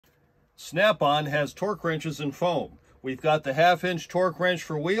Snap-on has torque wrenches in foam. We've got the 1/2-inch torque wrench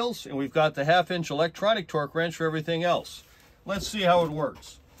for wheels, and we've got the 1/2-inch electronic torque wrench for everything else. Let's see how it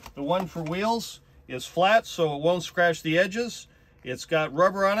works. The one for wheels is flat, so it won't scratch the edges. It's got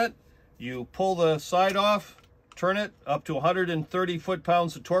rubber on it. You pull the side off, turn it up to 130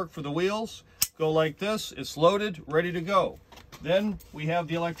 foot-pounds of torque for the wheels. Go like this. It's loaded, ready to go. Then we have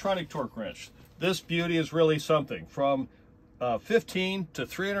the electronic torque wrench. This beauty is really something. From 15 to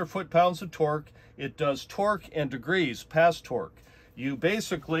 300 foot-pounds of torque. It does torque and degrees past torque. You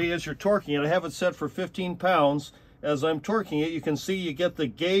basically, as you're torquing it, I have it set for 15 pounds. As I'm torquing it, you can see you get the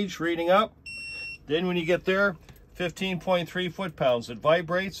gauge reading up. Then when you get there, 15.3 foot-pounds. It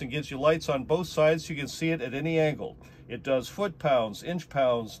vibrates and gives you lights on both sides so you can see it at any angle. It does foot-pounds,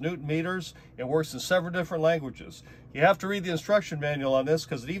 inch-pounds, newton meters. It works in several different languages. You have to read the instruction manual on this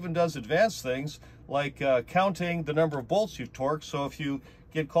because it even does advanced things like counting the number of bolts you've torqued. So if you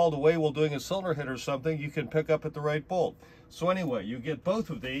get called away while doing a cylinder hit or something, you can pick up at the right bolt. So anyway, you get both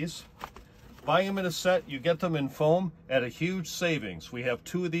of these. Buy them in a set, you get them in foam at a huge savings. We have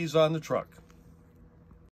 2 of these on the truck.